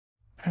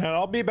And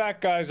I'll be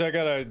back, guys. I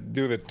gotta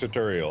do the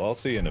tutorial. I'll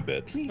see you in a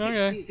bit. Please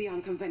Okay. excuse the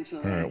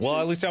unconventional. All right. Well,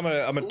 at least I'm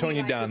gonna tone you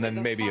We like down, to then put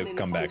the maybe fun you'll in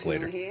come the back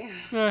later. functional Eh.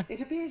 here.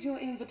 It appears your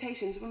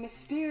invitations were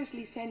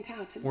mysteriously sent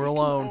out. We're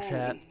alone,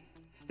 chat.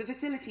 The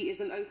facility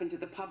isn't open to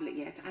the public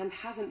yet and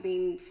hasn't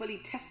been fully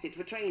tested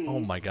for training. Oh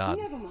my god.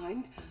 Never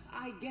mind.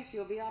 I guess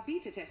you'll be our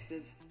beta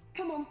testers.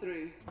 Come on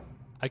through.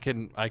 I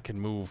can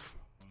move.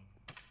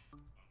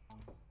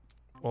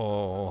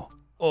 Oh.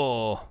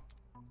 Oh.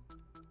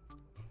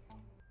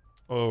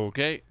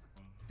 Okay.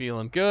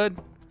 Feeling good.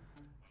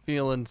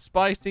 Feeling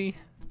spicy.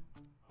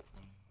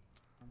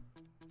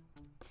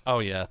 Oh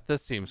yeah,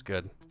 this seems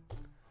good.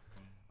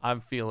 I'm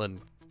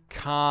feeling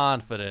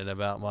confident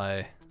about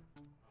my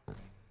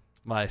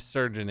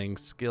surgeoning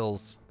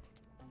skills.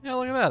 Yeah,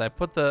 look at that. I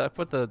put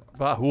the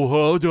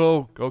whoa,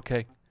 no.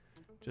 Okay.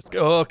 Just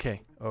go.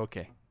 Okay.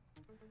 Okay.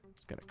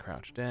 Just gonna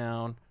crouch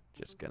down.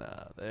 Just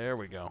gonna, there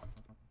we go.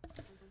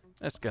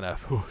 That's gonna,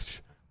 whoosh.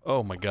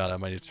 Oh my god, I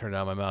might have turned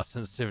down my mouse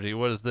sensitivity.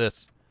 What is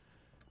this?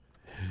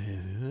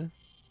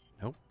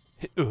 Nope.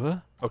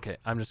 Okay,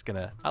 I'm just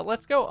gonna,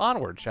 let's go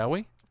onward, shall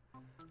we?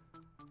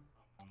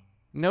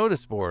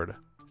 Notice board.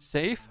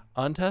 Safe,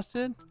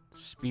 untested,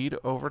 speed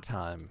over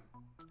time.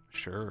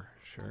 Sure,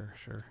 sure,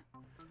 sure.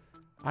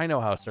 I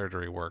know how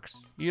surgery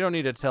works. You don't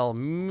need to tell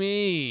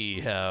me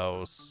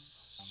how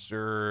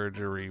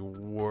surgery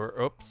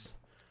works.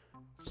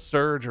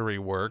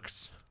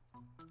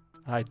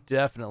 I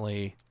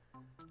definitely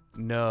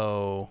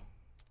know.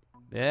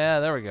 Yeah,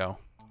 there we go.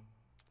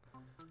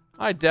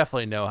 I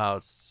definitely know how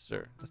this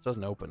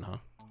doesn't open, huh?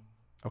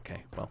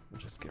 Okay, well, we'll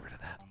just get rid of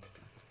that.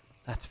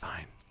 That's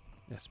fine.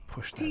 Just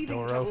push that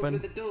door open.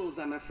 With the doors,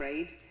 I'm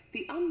afraid.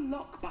 The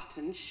unlock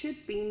button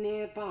should be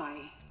nearby.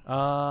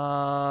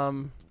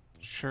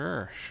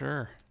 Sure,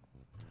 sure.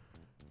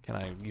 Can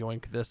I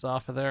yoink this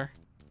off of there?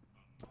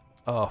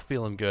 Oh,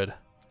 feeling good.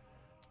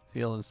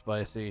 Feeling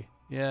spicy.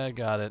 Yeah, I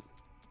got it.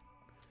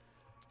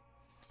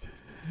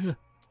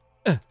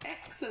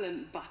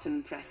 Excellent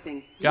button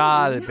pressing.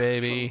 Got it,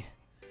 baby.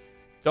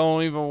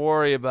 Don't even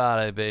worry about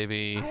it,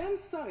 baby. I am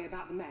sorry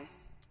about the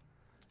mess.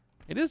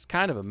 It is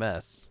kind of a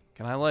mess.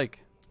 Can I like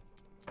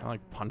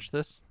punch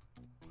this?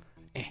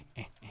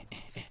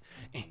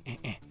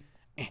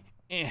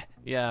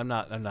 Yeah, I'm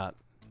not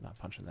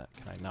punching that.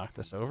 Can I knock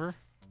this over?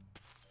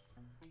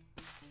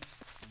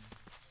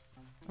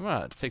 I'm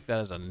gonna take that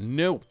as a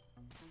no.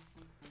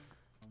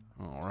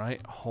 All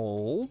right,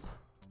 hold.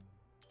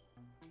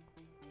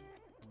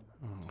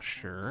 Oh,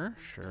 sure,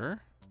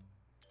 sure.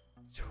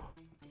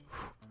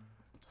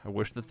 I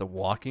wish that the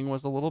walking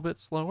was a little bit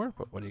slower,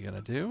 but what are you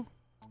gonna do?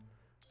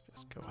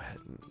 Just go ahead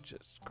and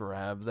just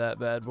grab that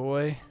bad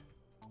boy.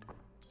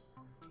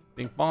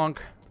 Bink bonk.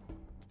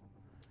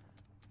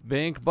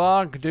 Bink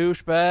bonk,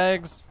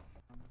 douchebags.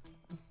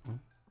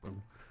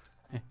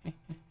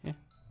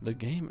 The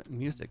game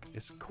music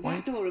is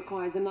quite... That door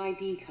requires an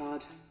ID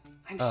card.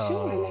 I'm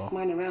sure I left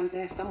mine around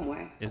there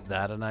somewhere. Is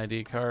that an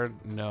ID card?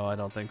 No, I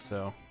don't think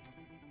so.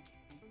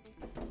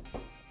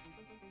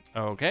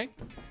 Okay.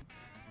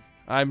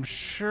 I'm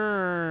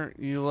sure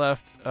you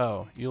left...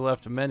 Oh, you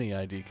left many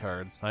ID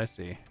cards. I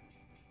see.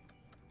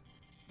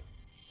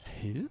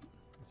 Is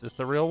this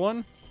the real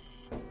one?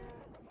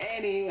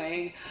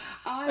 Anyway,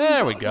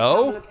 There we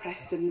go. Dr.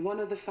 Preston, one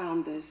of the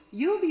founders.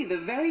 You'll be the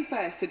very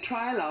first to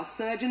trial our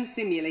surgeon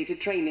simulator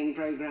training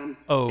program.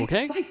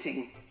 Okay.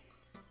 Exciting.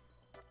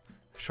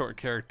 Short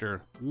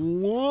character,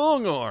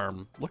 long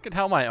arm. Look at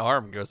how my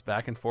arm goes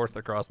back and forth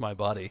across my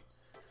body.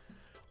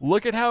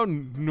 Look at how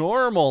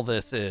normal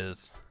this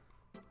is.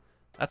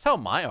 That's how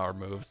my arm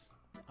moves.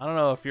 I don't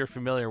know if you're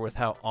familiar with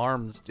how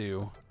arms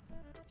do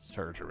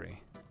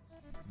surgery.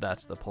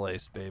 That's the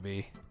place,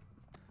 baby.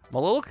 I'm a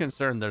little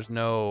concerned there's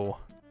no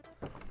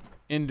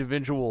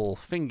individual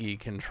fingy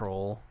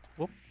control.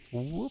 Whoop,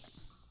 whoop.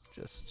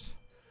 Just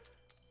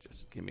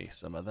give me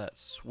some of that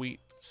sweet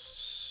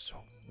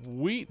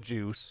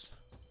juice.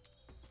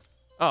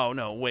 Oh,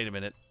 no, wait a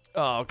minute.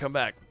 Oh, come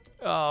back.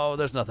 Oh,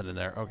 there's nothing in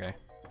there. Okay.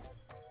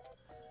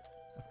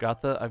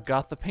 I've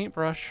got the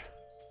paintbrush.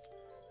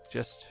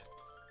 You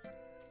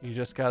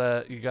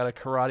gotta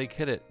karate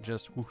kid it.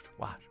 Just whoosh,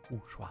 wash,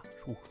 whoosh, wash,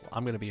 whoosh.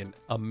 I'm gonna be an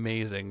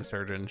amazing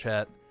surgeon,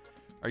 chat.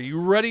 Are you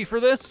ready for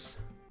this?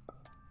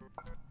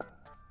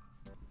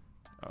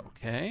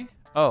 Okay.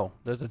 Oh,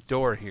 there's a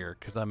door here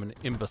because I'm an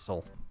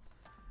imbecile.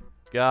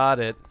 Got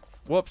it.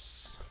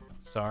 Whoops.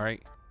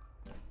 Sorry.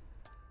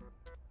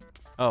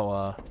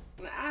 Oh,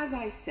 As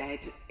I said,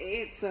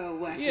 it's a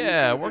work in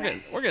yeah,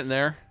 progress. we're getting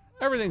there.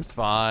 Everything's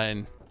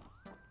fine.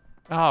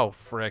 Oh,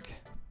 frick.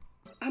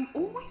 I'm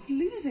always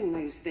losing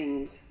those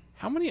things.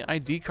 How many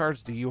ID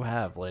cards do you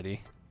have,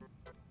 lady?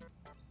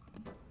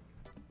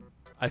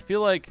 I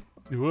feel like...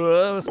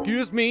 Whoa,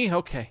 excuse me.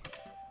 Okay.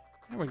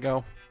 There we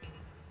go.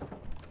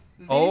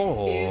 This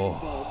Oh.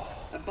 is Bob,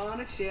 a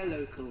Barnardshire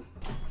local.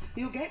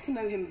 You'll get to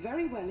know him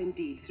very well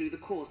indeed through the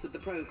course of the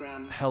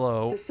program.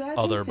 Hello, The Surgeon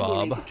other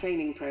Simulator Bob.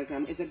 Training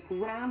Program is a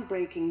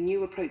groundbreaking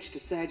new approach to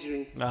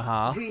surgery.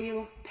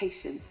 Real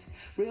patients,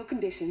 real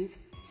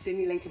conditions,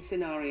 simulated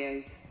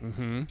scenarios.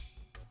 Mm-hmm.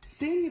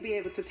 Soon you'll be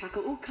able to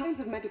tackle all kinds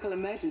of medical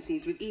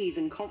emergencies with ease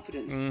and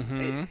confidence.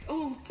 It's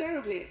all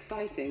terribly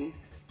exciting.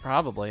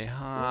 Probably. start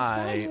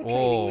Hi. your training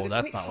Oh, with a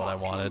that's quick not what I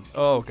heart wanted.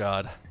 transplant. Oh,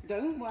 God.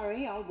 Don't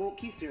worry, I'll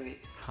walk you through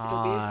it.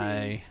 It'll be a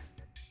breeze.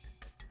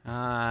 Hi.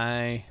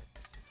 Hi.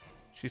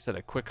 She said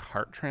a quick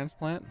heart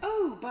transplant?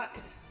 Oh,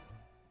 but...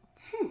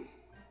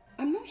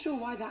 I'm not sure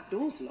why that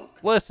door's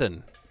locked.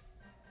 Listen.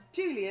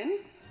 Julian,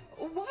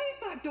 why is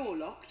that door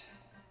locked?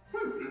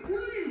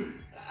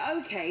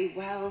 Okay,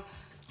 well,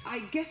 I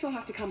guess we'll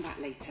have to come back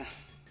later.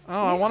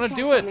 Oh, I want to Let's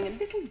do try it. something a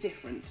little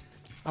different.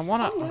 I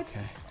want to. Onwards.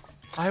 Okay.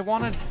 I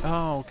want to.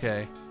 Oh,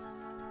 okay.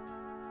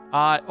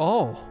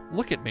 Oh,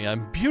 look at me.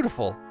 I'm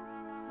beautiful.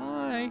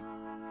 Hi.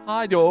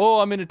 Hi. Oh,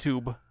 I'm in a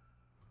tube.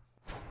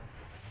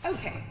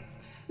 Okay,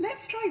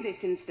 let's try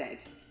this instead.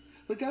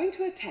 We're going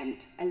to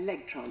attempt a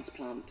leg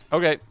transplant.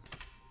 Okay.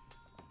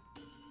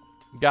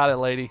 Got it,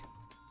 lady.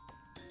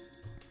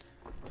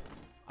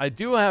 I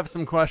do have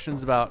some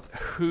questions about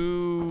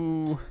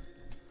who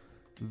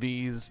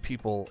these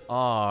people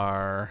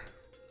are.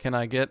 Can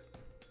I get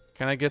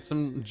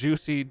some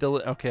juicy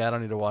Okay, I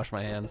don't need to wash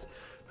my hands.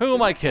 Who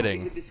am I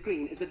kidding? With the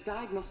screen is a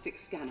diagnostic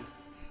scanner.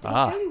 It'll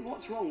Ah. tell you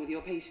what's wrong with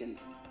your patient.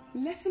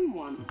 Lesson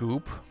 1.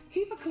 Goop.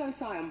 Keep a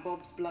close eye on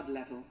Bob's blood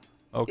level.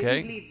 Okay.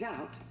 If he bleeds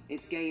out,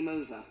 it's game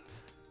over.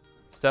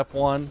 Step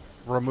 1,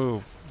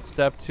 remove.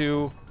 Step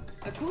 2,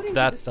 According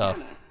that to the stuff.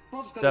 scanner,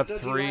 Bob's Step got a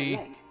dodgy 3.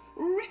 right leg.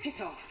 Rip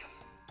it off.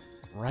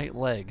 right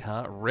leg,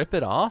 huh? Rip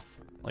it off?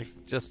 Like,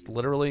 just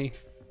literally...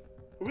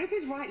 Rip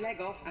his right leg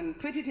off and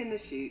put it in the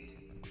chute.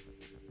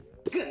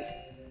 Good.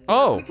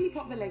 Oh! Quickly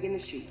pop the leg in the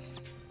chute.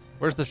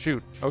 Where's the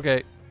chute?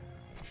 Okay.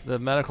 The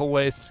medical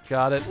waste,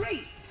 got it.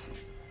 Great.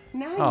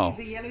 Now Oh. use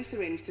a yellow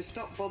syringe to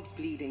stop Bob's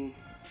bleeding.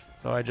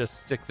 So I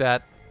just stick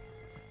that...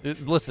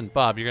 Listen,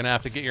 Bob, you're gonna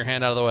have to get your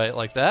hand out of the way.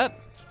 Like that?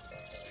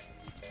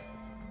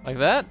 Like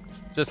that?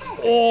 Just...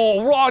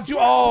 Oh, Rod, you...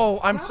 Oh,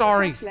 I'm Grab the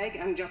sorry. fresh leg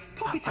and just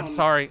pop it I'm on.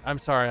 sorry. I'm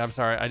sorry. I'm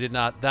sorry. I did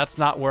not... That's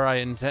not where I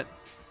intend...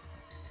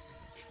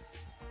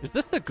 Is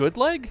this the good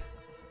leg?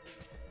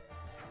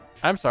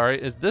 I'm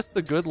sorry. Is this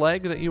the good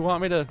leg that you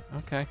want me to...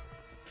 Okay.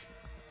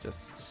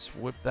 Just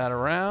whip that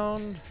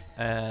around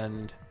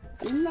and...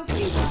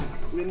 Lovely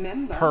work.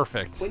 Remember,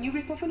 Perfect. when you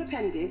rip off an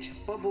appendage,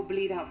 Bob will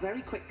bleed out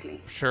very quickly.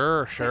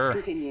 Sure, Let's sure.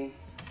 continue.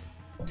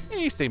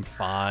 He seemed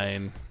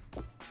fine.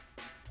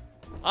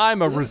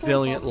 I'm a Look for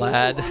resilient Bob's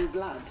lad. low on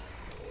blood.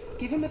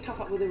 Give him a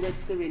top up with a red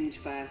syringe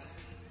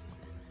first.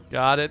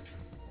 Got it.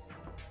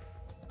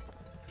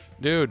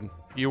 Dude,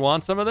 you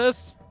want some of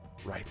this?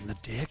 Right in the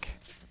dick?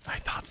 I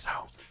thought so.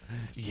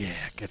 Yeah,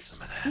 get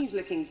some of that. He's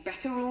looking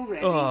better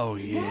already. Oh, Rather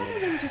yeah.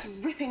 than just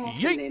ripping off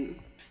Yeet. a limb,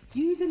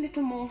 use a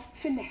little more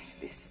finesse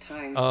this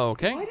time.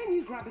 Okay. Why don't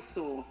you grab a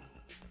saw?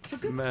 For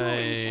good sawing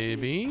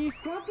Maybe. technique,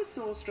 grab the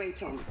saw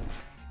straight on.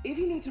 If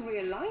you need to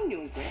realign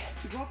your grip,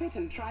 drop it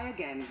and try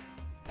again.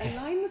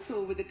 Align the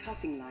saw with the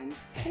cutting line,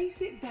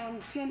 place it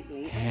down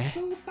gently, and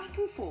saw back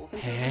and forth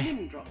until the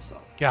limb drops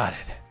off. Got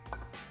it.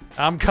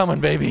 I'm coming,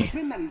 baby.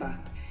 Remember,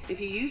 if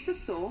you use the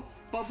saw,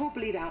 Bob will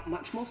bleed out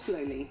much more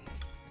slowly.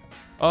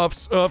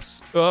 Ups,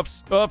 ups,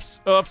 ups, ups,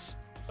 ups,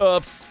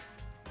 ups.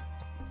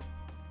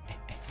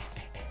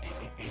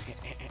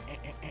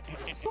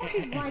 Sort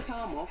his right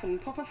arm off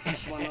and pop a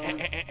fresh one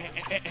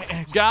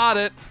on. Got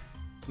it.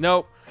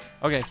 Nope.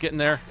 Okay, getting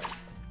there.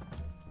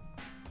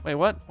 Wait,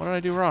 what? What did I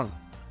do wrong?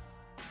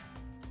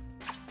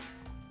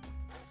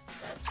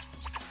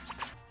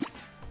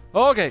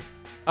 Okay.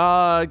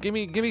 Give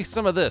me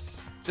some of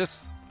this.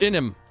 Just in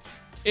him.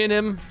 In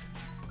him.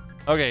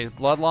 Okay,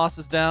 blood loss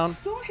is down.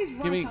 Saw his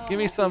right Give me- arm give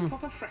me off some- and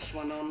pop a fresh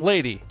one on.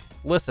 Lady,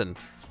 listen.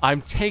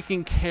 I'm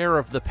taking care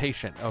of the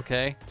patient,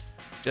 okay?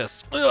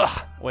 Just,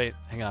 ugh. Wait,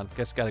 hang on.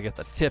 Guess gotta get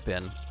the tip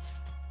in.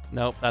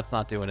 Nope, that's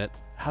not doing it.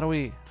 How do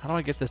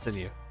I get this in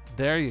you?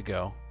 There you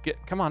go.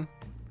 Come on.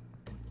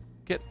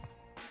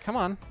 Come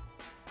on.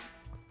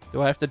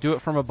 Do I have to do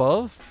it from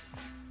above?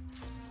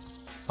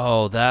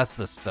 Oh, that's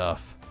the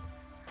stuff.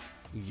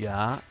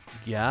 Yeah.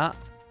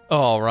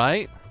 All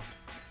right.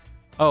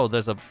 Oh,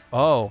 there's a,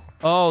 oh,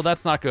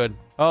 that's not good.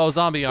 Oh,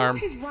 zombie Saw arm.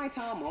 his right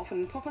arm off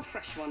and pop a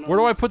fresh one on. Where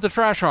do I put the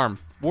trash arm?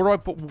 Where do I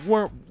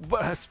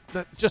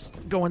put? Just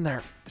go in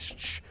there.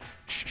 Shh.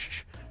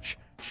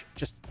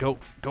 Just go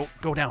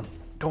down.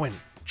 Go in.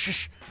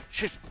 Shh.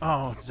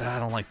 Oh, I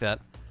don't like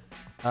that.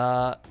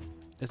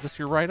 Is this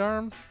your right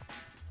arm?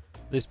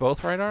 These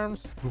both right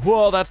arms?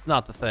 Whoa, that's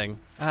not the thing.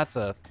 That's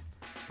a.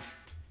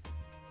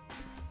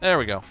 There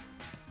we go.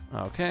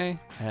 Okay,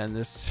 and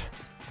this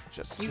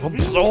just. You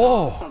really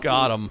Oh, got something.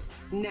 got him.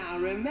 Now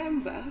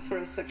remember, for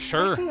a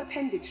successful Sure.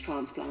 appendage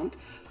transplant,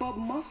 Bob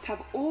must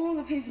have all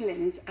of his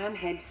limbs and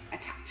head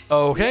attached.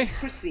 Okay. Let's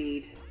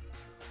proceed.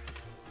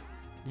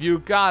 You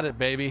got it,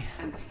 baby.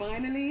 And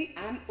finally,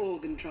 an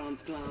organ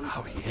transplant.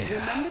 Oh, yeah.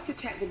 Remember to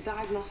check the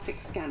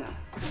diagnostic scanner.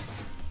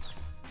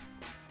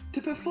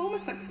 To perform a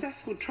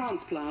successful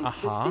transplant,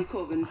 the sick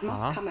organs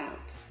must come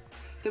out.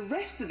 The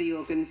rest of the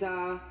organs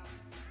are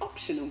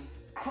optional.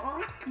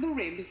 Crack the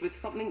ribs with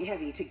something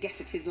heavy to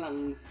get at his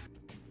lungs.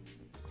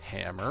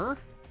 Hammer.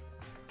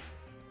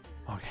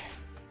 Okay.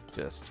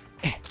 Just.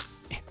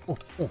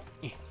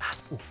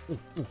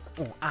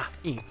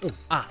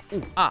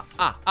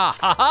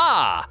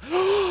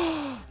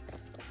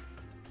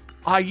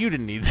 Ah, you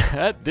didn't need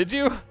that, did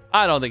you?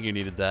 I don't think you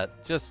needed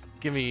that. Just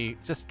give me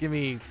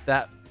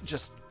that.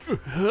 Just.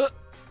 Crack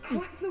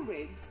the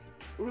ribs.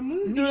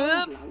 Remove the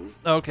old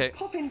lungs. Okay.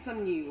 Pop in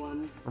some new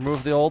ones.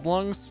 Remove the old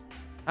lungs.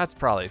 That's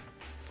probably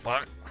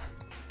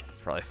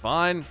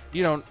fine.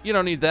 You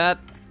don't need that.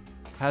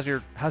 How's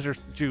your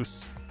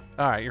juice?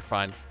 All right, you're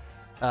fine.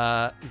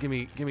 Give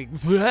me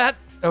that.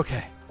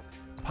 Okay.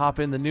 Pop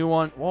in the new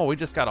one. Whoa, we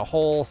just got a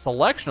whole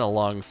selection of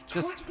lungs.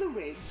 Just Crack the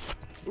ribs.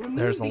 Remove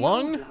there's a the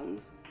lung. old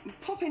lungs.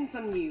 Pop in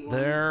some new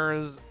ones.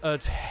 There's a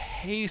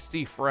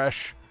tasty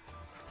fresh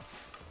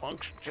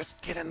function. Just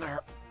get in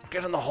there.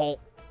 Get in the hole.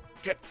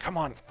 Come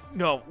on.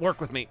 No, work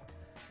with me.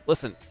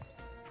 Listen.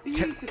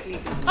 Beautifully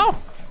done.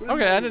 Oh,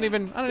 okay. I didn't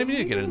even need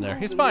to get in there.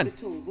 He's fine. The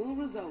tool will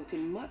result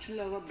in much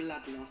lower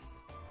blood loss.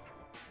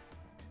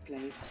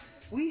 Place.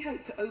 We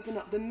hope to open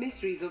up the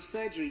mysteries of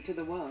surgery to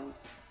the world.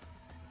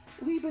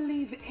 We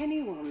believe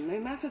anyone, no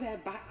matter their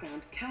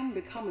background, can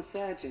become a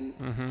surgeon.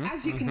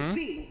 As you can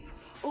see,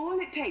 all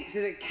it takes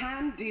is a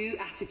can-do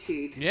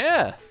attitude.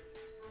 Yeah.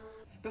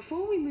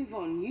 Before we move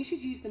on, you should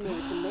use the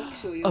mirror to make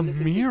sure you're A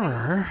looking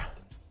mirror.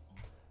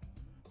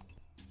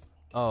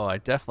 Oh, I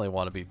definitely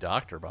want to be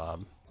Dr.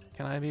 Bob.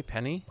 Can I be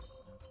Penny?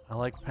 I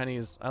like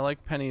Penny's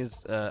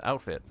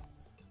outfit.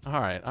 All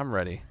right, I'm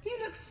ready. You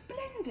look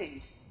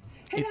splendid.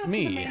 Head It's out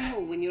me. To the main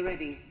hall when you're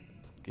ready.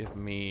 Give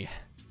me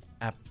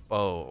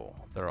apple.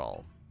 They're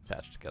all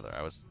attached together.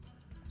 I was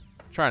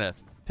trying to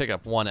pick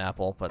up one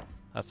apple, but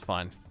that's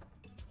fine.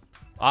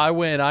 I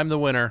win. I'm the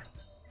winner.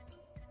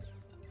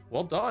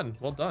 Well done.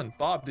 Well done.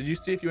 Bob, did you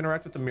see if you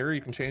interact with the mirror,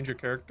 you can change your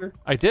character?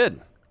 I did,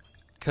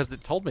 because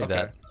it told me Okay.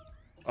 that.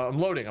 I'm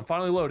loading. I'm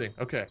finally loading.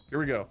 Okay, here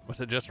we go.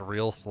 Was it just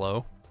real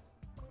slow?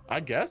 I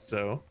guess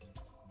so.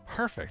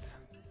 Perfect.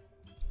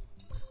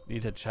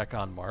 Need to check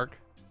on Mark.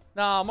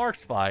 Nah,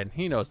 Mark's fine.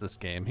 He knows this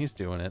game. He's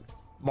doing it.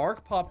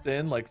 Mark popped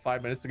in like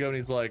 5 minutes ago and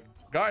he's like,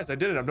 guys, I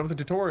did it. I'm done with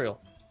the tutorial.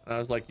 And I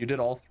was like, you did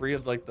all 3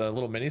 of like the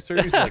little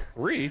mini-series? He's like,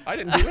 3? I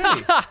didn't do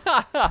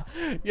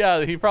any.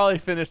 Yeah, he probably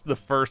finished the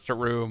first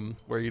room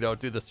where you don't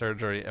do the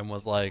surgery and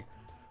was like,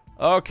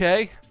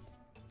 okay,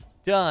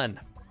 done.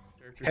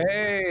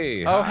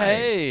 Hey. Oh, hi.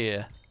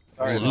 hey,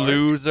 Sorry,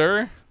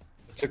 loser.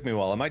 It took me a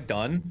while. Am I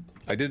done?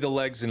 I did the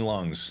legs and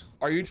lungs.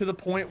 Are you to the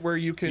point where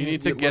you can You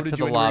need to get loaded to you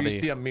the in where lobby. You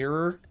see a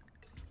mirror?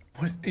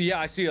 What? Yeah,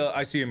 I see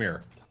a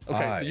mirror. Okay,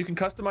 Hi. so you can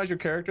customize your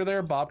character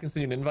there. Bob can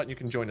send you an invite and you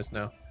can join us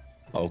now.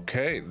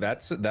 Okay,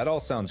 that all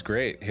sounds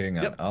great. Hang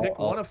on. Yep, pick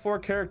one of 4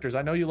 characters.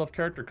 I know you love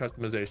character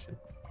customization.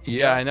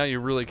 Yeah, I know you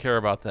really care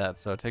about that,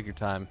 so take your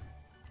time.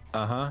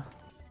 Uh-huh.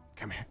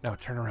 Come here. No,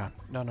 turn around.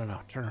 No,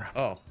 turn around.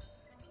 Oh,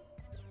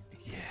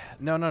 Yeah.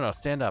 No.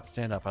 Stand up.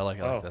 I like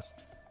it like Oh. this.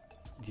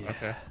 Yeah.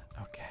 Okay.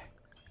 Okay.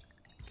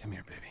 Come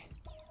here, baby.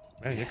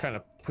 man, you're kind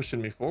of pushing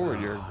me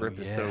forward. Your Oh, grip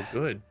is so yeah.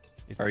 good.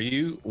 It's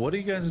What are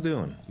you guys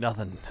doing?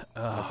 nothing.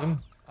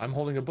 I'm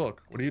holding a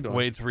book. What are you doing?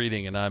 Wade's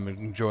reading, and I'm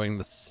enjoying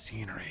the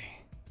scenery.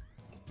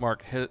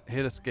 Mark, hit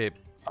escape.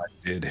 I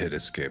did hit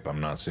escape.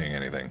 I'm not seeing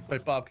anything.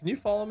 Wait, Bob, can you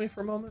follow me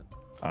for a moment?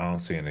 I don't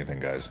see anything,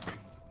 guys.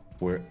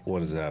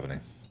 What is happening?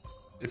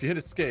 If you hit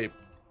escape,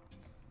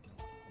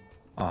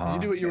 Uh-huh. can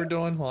you do what you were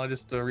doing while I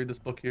just read this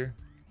book here?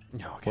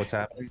 No, okay. What's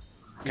happening?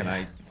 Can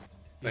I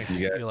Thank you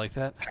you. get You like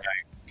that?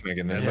 can I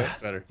get an Yeah, invite?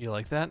 that's better. You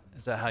like that?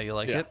 Is that how you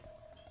like Yeah. it?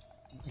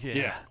 Yeah.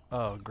 Yeah.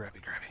 Oh, grabby.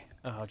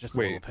 Oh, just a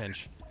Wait. little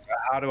pinch.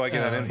 How do I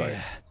get an Oh, invite?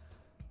 yeah.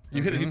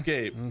 You hit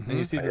escape, and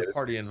you see I hit the it.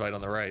 party invite on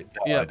the right.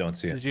 Oh, Yeah. I don't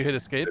see it. Did you hit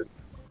escape?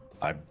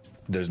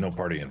 There's no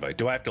party invite.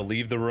 Do I have to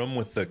leave the room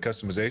with the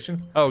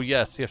customization? Oh,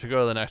 yes. You have to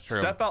go to the next room.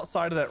 Step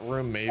outside of that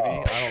room, maybe.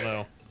 Oh, I don't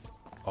know.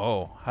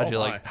 Oh, how'd Oh, you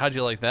my.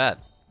 like that?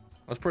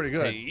 That's pretty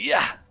good.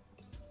 Yeah.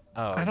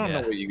 Oh, I don't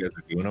yeah. know what you guys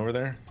are doing over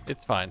there.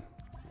 It's fine.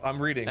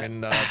 I'm reading,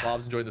 and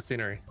Bob's enjoying the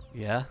scenery.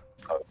 Yeah.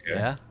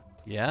 Okay.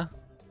 Yeah.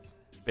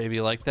 Baby,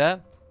 you like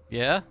that?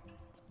 Yeah.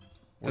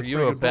 Were That's you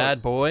pretty a good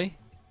bad boy?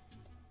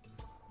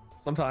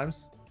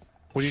 Sometimes.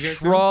 What are you guys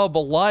doing? Shrub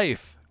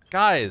life,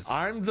 guys.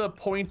 I'm the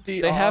pointy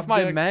They have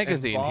my object,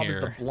 magazine and Bob here.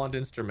 is the blunt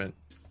instrument.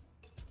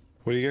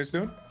 What are you guys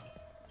doing?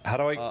 How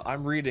do I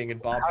I'm reading,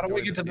 and Bob's how do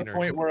we enjoying get to the scenery.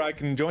 point where I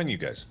can join you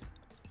guys?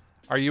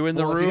 Are you in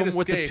the Well, if you hit room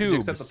with the escape, you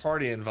accept tubes? the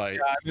party invite.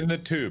 I'm in the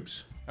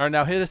tubes. All right,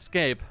 now hit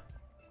escape.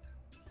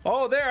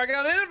 Oh, there! I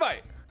got an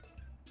invite.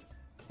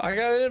 I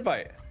got an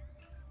invite.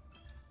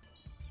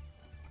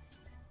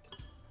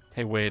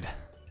 Hey, Wade.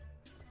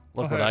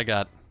 Look Okay. what I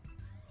got.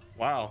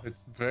 Wow,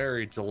 it's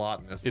very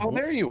gelatinous. It- Oh,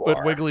 there you With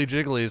are. wiggly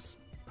jigglies.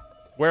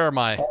 Where am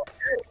I?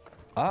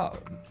 Ah,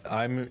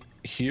 I'm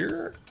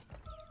here.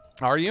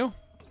 Are you?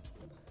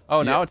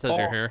 Oh, now Yeah. it says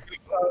you're here.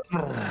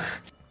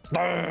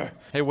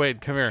 Hey,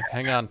 Wade, come here.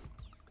 Hang on.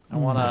 I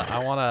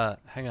wanna,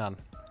 hang on.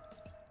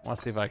 I wanna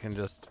see if I can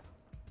just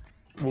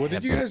What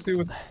did you guys do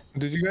with?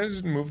 Did you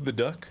guys move the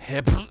duck?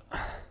 hip.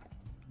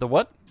 The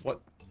what?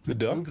 What? The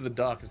duck? Move the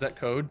duck. Is that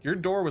code? Your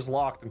door was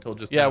locked until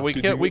just Yeah, now. we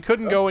Did can't, you we move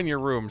couldn't the go in your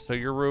room, so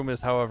your room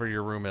is however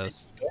your room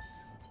is.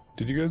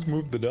 Did you guys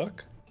move the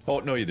duck? Oh,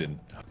 no, you didn't.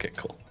 Okay,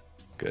 cool.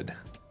 Good.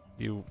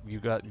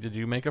 Did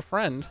you make a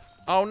friend?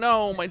 Oh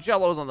no, my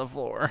jello's on the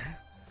floor.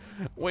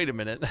 Wait a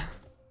minute.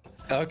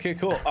 Okay,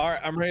 cool. All right,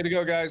 I'm ready to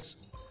go, guys.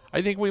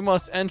 I think we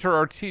must enter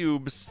our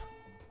tubes.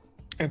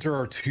 Enter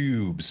our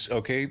tubes.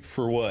 Okay,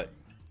 for what?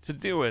 To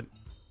do it.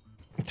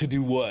 To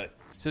do what?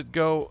 To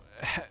go.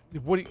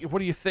 What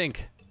do you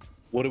think?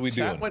 What are we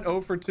Chat doing? went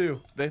 0 for 2.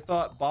 They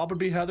thought Bob would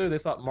be Heather. They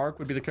thought Mark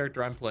would be the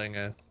character I'm playing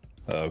as.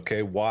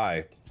 Okay,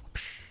 why?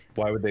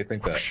 Why would they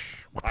think that?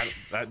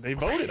 They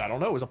voted. I don't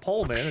know. It was a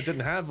poll, man. It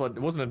didn't have. It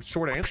wasn't a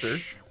short answer.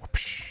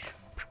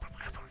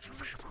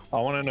 I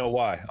want to know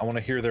why. I want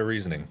to hear their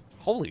reasoning.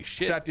 Holy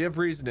shit! Chat, do you have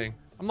reasoning?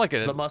 I'm like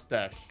The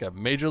mustache. a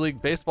Major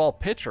League Baseball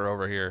pitcher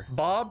over here.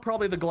 Bob,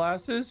 probably the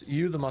glasses.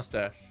 You, the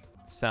mustache.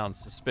 Sounds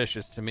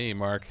suspicious to me,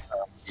 Mark.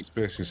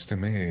 Suspicious to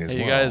me as Hey,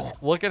 you well. guys,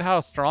 look at how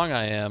strong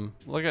I am.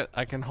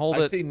 I can hold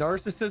I it. see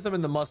narcissism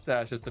and the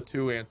mustache as the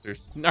 2 answers.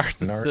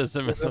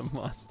 Narcissism in the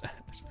mustache.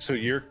 So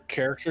your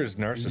character is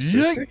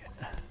narcissistic?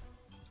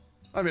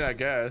 I mean, I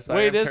guess.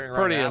 Wade I am is carrying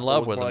around pretty an in apple, love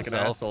look with more like an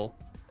himself. asshole.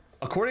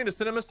 According to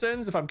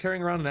CinemaSins, if I'm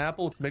carrying around an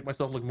apple, it's to make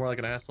myself look more like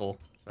an asshole.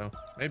 So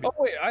maybe. Oh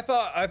wait, I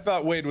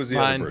thought Wade was the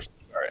Mine. other person.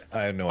 All right,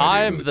 I had no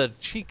idea. I'm the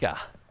chica.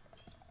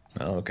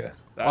 Oh, okay.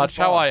 That Watch is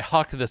how Bob. I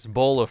huck this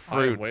bowl of I am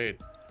fruit. Wade.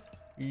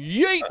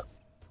 Yeet!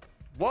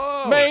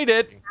 Whoa! Made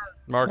it.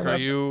 Mark, Oh,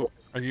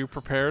 are you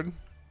prepared?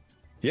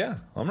 Yeah,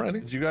 I'm ready.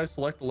 Did you guys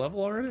select the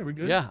level already? Are we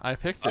good? Yeah, I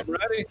picked it. I'm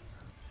ready.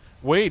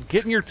 Wade,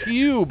 get in your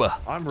tube.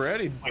 I'm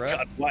ready, My Brett.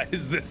 God, why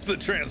is this the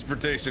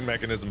transportation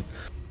mechanism?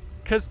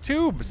 Cause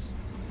tubes.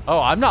 Oh,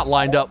 I'm not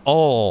lined up.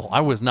 Oh, I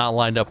was not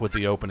lined up with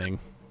the opening.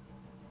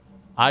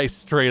 I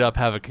straight up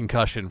have a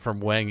concussion from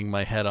wanging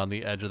my head on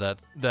the edge of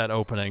that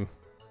opening.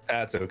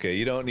 That's okay.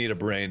 You don't need a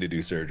brain to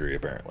do surgery,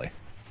 apparently.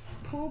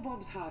 Poor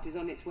Bob's heart is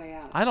on its way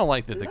out. I don't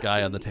like that the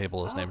guy on the Luckily,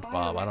 table is our named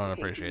Bob. I don't bioreplicator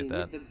appreciate unit,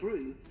 that. the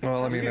brew,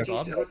 Well, I has mean, that's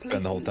produced a what it's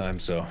been the whole replacement. time,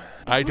 so.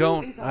 I The brew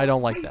don't is I don't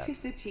our like that.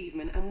 greatest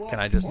achievement and Can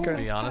I works just almost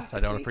be honest? I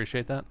don't perfectly.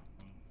 appreciate that.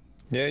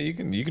 Yeah, you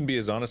can be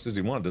as honest as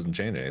you want. It doesn't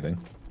change anything.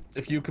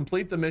 If you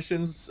complete the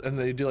missions and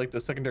then you do like the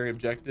secondary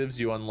objectives,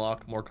 you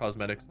unlock more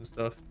cosmetics and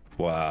stuff.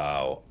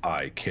 Wow,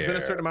 I care. Within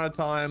a certain amount of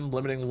time,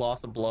 limiting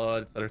loss of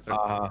blood, etc.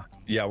 etc.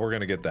 Yeah, we're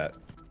gonna get that.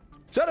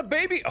 Is that a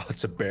baby? Oh,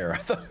 it's a bear. I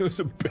thought it was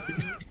a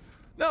baby.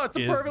 No, it's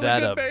a Is perfectly that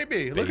good a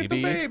baby. Look at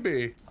the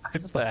baby.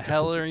 What the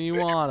hell are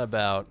you on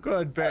about?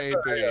 Good baby.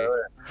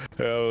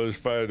 I was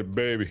fighting a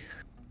baby.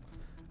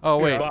 Oh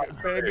wait. Yeah,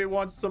 baby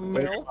wants some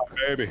milk.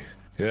 Baby.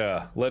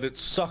 Yeah, let it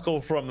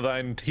suckle from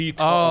thine teat.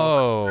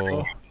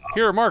 Oh.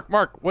 Here, Mark,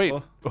 wait.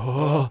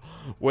 Oh,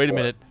 wait a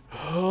minute.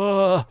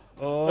 Oh,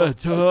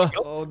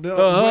 oh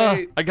no,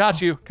 wait. I got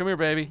you. Come here,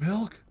 baby.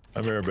 Milk.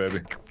 Come here,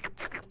 baby.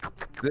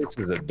 This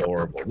is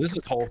adorable. This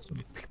is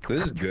wholesome.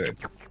 This is good.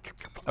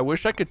 I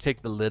wish I could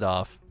take the lid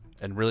off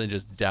and really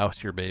just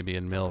douse your baby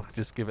in milk.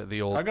 Just give it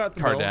the old I got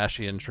the milk.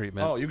 Kardashian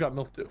treatment. Oh, you got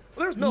milk too.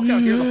 Well, there's milk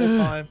out here the whole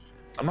time.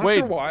 I'm not wait,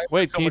 sure why.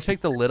 wait, so can you much-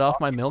 take the lid off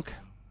my milk?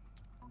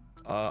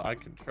 I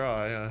can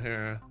try.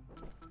 Here.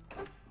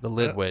 The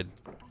lid, Wade.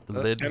 The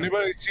lid.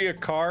 Anybody see a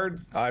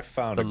card? I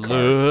found The a card.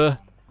 lid.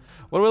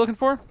 What are we looking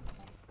for?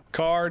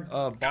 Card.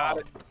 Bob. Got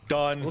it.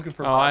 Done. Looking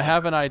for. Oh, I Bob.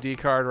 have an ID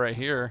card right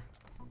here.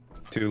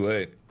 Too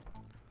late.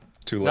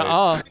 Too late.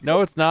 Nuh-uh.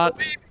 No, it's not.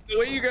 The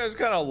way you guys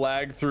kind of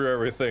lag through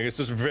everything, it's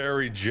just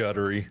very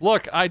juddery.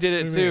 Look, I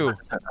did it too.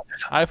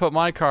 I put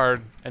my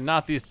card and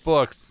not these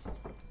books.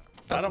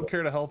 I don't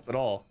care to help at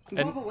all.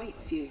 Bob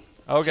awaits you.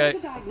 Okay.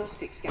 Check the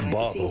diagnostic scanner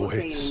Bob to see what's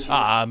awaits. ailing him.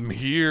 I'm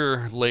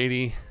here,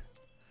 lady.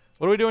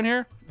 What are we doing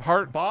here?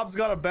 Heart. Bob's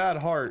got a bad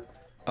heart.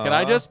 Can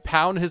I just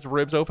pound his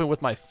ribs open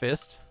with my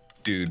fist?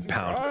 Dude,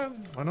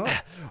 pound. Why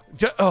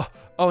not?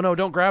 Oh no,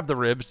 don't grab the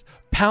ribs.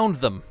 Pound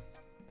them.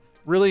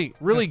 Really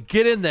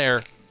get in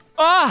there.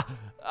 Ah!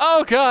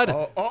 Oh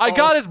god. I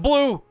got his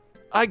blue.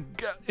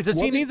 Does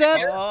he need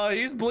that?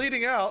 He's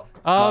bleeding out.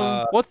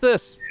 What's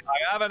this?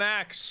 I have an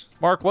axe.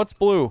 Mark, what's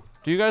blue?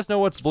 Do you guys know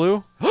what's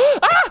blue?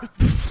 Ah!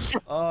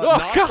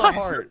 Not God. the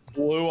heart.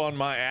 Blue on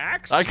my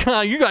axe?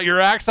 You got your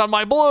axe on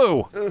my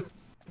blue. I'm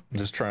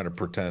just trying to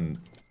pretend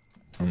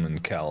I'm in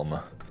Kalama.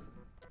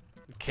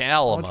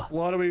 How much Calma.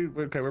 blood are we?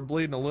 Okay, we're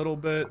bleeding a little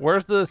bit.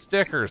 Where's the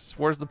stickers?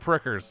 Where's the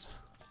prickers?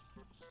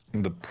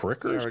 The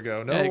prickers? There we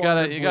go. No Yeah, you longer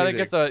gotta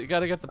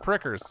bleeding. get the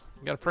prickers.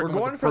 You gotta prick We're them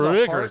going with for the the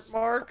heart, prickers.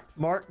 Mark.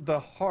 Mark the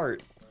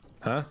heart.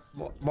 Huh?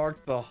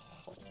 Mark the.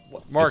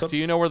 What? Mark, up? do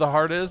you know where the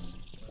heart is?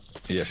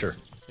 Yeah, sure.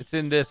 It's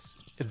in this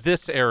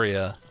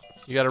area.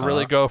 You gotta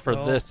really go for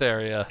oh. this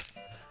area.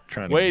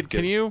 Trying to Wade, get...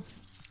 can you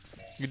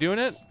doing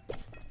it?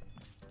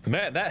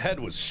 Man, that head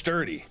was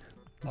sturdy.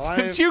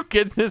 Did you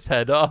get this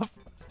head off?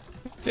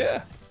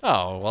 Yeah.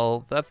 Oh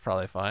well, that's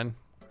probably fine.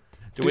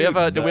 Do Dude, we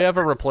have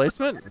a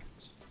replacement?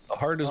 The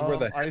heart is where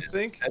the I head,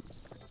 think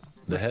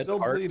the head still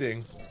heart.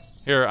 bleeding.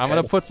 Here, I'm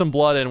gonna put some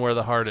blood in where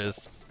the heart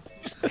is.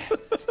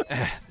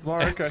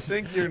 Mark, I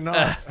think you're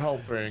not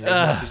helping as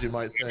much as you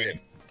might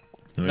think.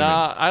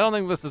 Nah, I don't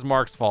think this is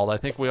Mark's fault. I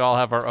think we all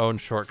have our own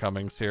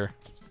shortcomings here.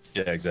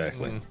 Yeah,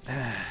 exactly.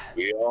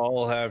 We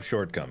all have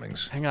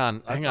shortcomings. Hang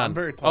on, hang I'm on.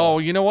 very tall. Oh,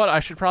 you know what? I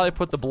should probably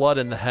put the blood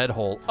in the head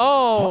hole.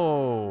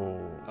 Oh.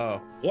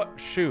 Oh. What?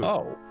 Shoot.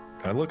 Oh,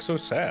 I look so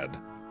sad.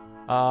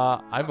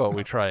 I vote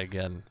we try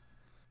again.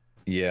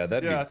 Yeah,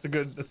 that'd Yeah,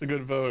 be... that's a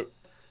good vote.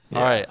 Yeah.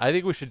 All right, I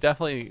think we should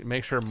definitely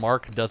make sure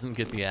Mark doesn't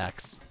get the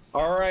axe.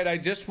 All right, I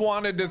just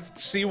wanted to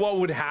see what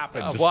would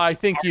happen. Well, I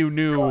think you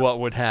knew what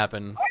would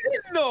happen. I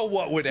didn't know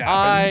what would happen.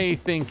 I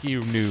think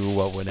you knew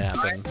what would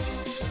happen.